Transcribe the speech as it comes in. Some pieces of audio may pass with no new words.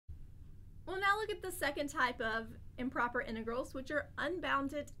We'll now look at the second type of improper integrals, which are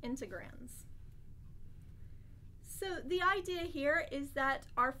unbounded integrands. So the idea here is that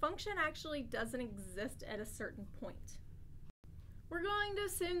our function actually doesn't exist at a certain point. We're going to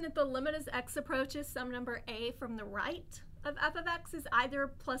assume that the limit as x approaches some number a from the right of f of x is either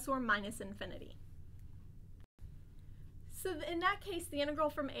plus or minus infinity. So in that case, the integral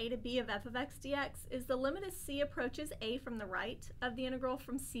from a to b of f of x dx is the limit as c approaches a from the right of the integral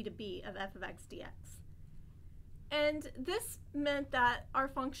from c to b of f of x dx. And this meant that our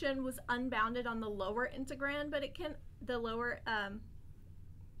function was unbounded on the lower integrand, but the lower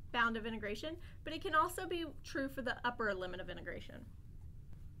bound of integration, but it can also be true for the upper limit of integration.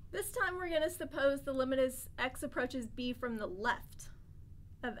 This time we're going to suppose the limit as x approaches b from the left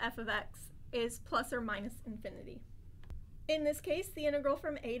of f of x is plus or minus infinity. In this case, the integral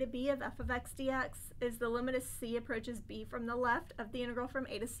from a to b of f of x dx is the limit as c approaches b from the left of the integral from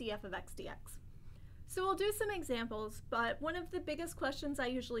a to c f of x dx. So we'll do some examples, but one of the biggest questions I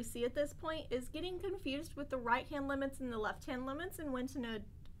usually see at this point is getting confused with the right-hand limits and the left-hand limits and when to know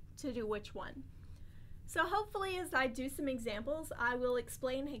to do which one. So hopefully as I do some examples, I will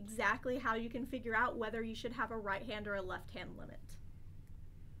explain exactly how you can figure out whether you should have a right-hand or a left-hand limit.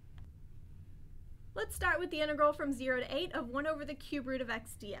 Let's start with the integral from 0 to 8 of 1 over the cube root of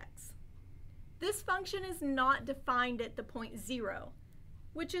x dx. This function is not defined at the point 0,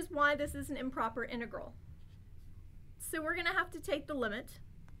 which is why this is an improper integral. So we're going to have to take the limit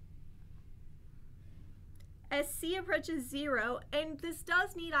as c approaches 0, and this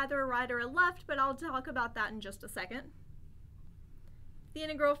does need either a right or a left, but I'll talk about that in just a second. The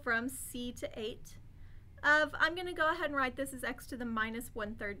integral from c to 8 of, I'm going to go ahead and write this as x to the minus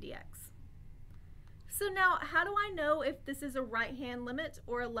 1/3 dx. So now, how do I know if this is a right-hand limit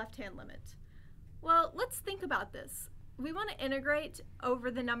or a left-hand limit? Well, let's think about this. We want to integrate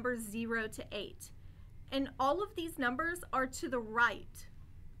over the numbers 0 to 8, and all of these numbers are to the right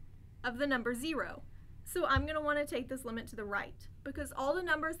of the number 0. So I'm going to want to take this limit to the right, because all the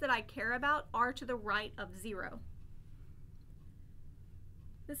numbers that I care about are to the right of 0.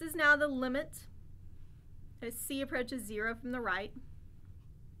 This is now the limit as c approaches 0 from the right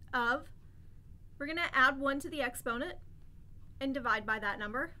of, we're going to add 1 to the exponent and divide by that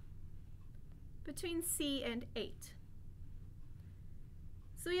number, between c and 8.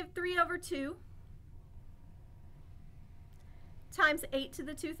 So we have 3 over 2 times 8 to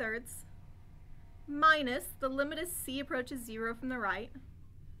the 2/3 minus the limit as c approaches 0 from the right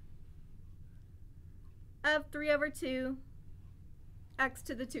of 3 over 2 x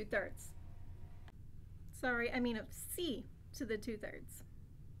to the 2/3. Sorry, I mean of c to the 2/3.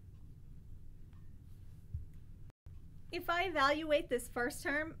 If I evaluate this first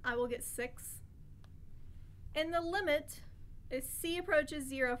term, I will get 6. And the limit is c approaches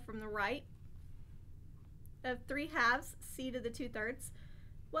 0 from the right of 3/2 c to the 2/3.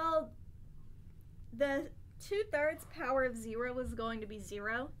 Well, the 2/3 power of 0 is going to be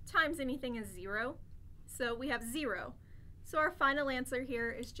 0 times anything is 0. So we have 0. So our final answer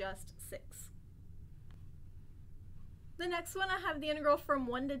here is just 6. The next one, I have the integral from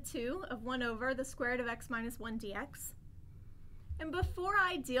 1 to 2 of 1 over the square root of x minus 1 dx. And before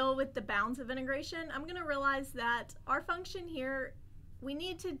I deal with the bounds of integration, I'm going to realize that our function here, we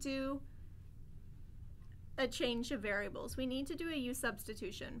need to do a change of variables. We need to do a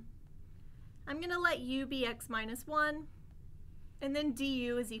U-Substitution. I'm going to let u be x minus 1, and then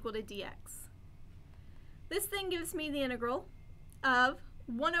du is equal to dx. This then gives me the integral of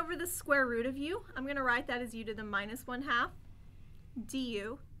 1 over the square root of u. I'm going to write that as u to the minus 1/2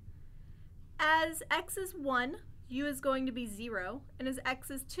 du. As x is 1, u is going to be 0, and as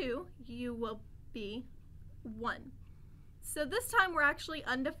x is 2, u will be 1. So this time we're actually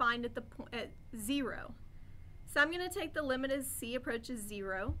undefined at 0. So I'm going to take the limit as c approaches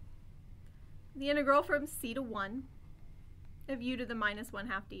 0, the integral from c to 1 of u to the minus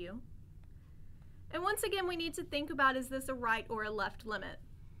 1/2 du. And once again, we need to think about, is this a right or a left limit?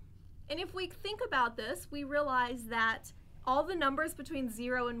 And if we think about this, we realize that all the numbers between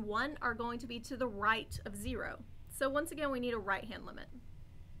 0 and 1 are going to be to the right of 0. So once again, we need a right-hand limit.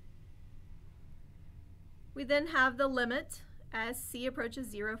 We then have the limit as c approaches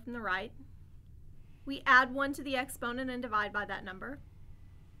 0 from the right. We add 1 to the exponent and divide by that number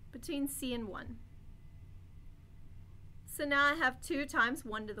between c and 1. So now I have 2 times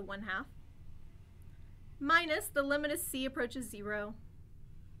 1 to the 1/2 minus the limit as c approaches 0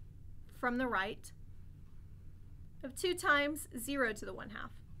 from the right of 2 times 0 to the 1/2.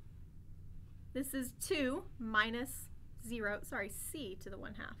 This is 2 minus c to the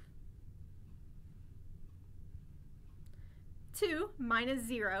 1/2. 2 minus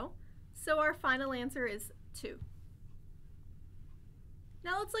 0, So our final answer is 2.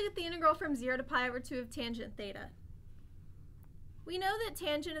 Now let's look at the integral from 0 to pi over 2 of tangent theta. We know that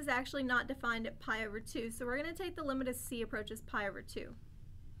tangent is actually not defined at pi over 2, so we're going to take the limit as c approaches pi over 2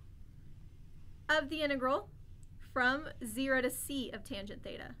 of the integral from 0 to c of tangent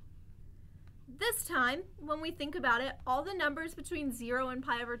theta. This time, when we think about it, all the numbers between 0 and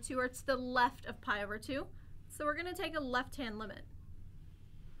pi over 2 are to the left of pi over 2, so we're going to take a left-hand limit.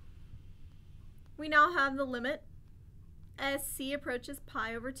 We now have the limit as c approaches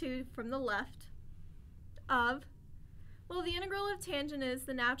pi over 2 from the left of, well, the integral of tangent is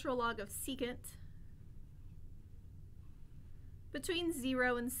the natural log of secant between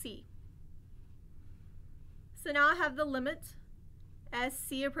 0 and c. So now I have the limit as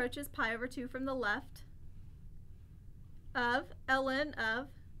c approaches pi over 2 from the left of ln of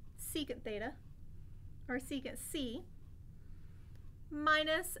secant theta, or secant c,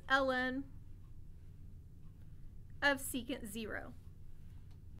 minus ln of secant 0.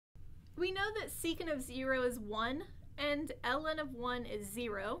 We know that secant of 0 is 1 and ln of 1 is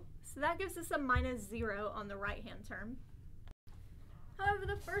 0, so that gives us a minus 0 on the right-hand term. However,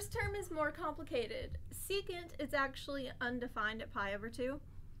 the first term is more complicated. Secant is actually undefined at pi over 2,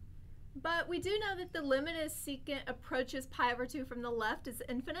 but we do know that the limit as secant approaches pi over 2 from the left is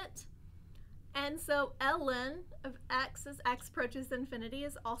infinite, and so ln of x as x approaches infinity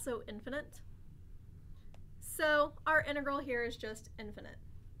is also infinite. So our integral here is just infinite.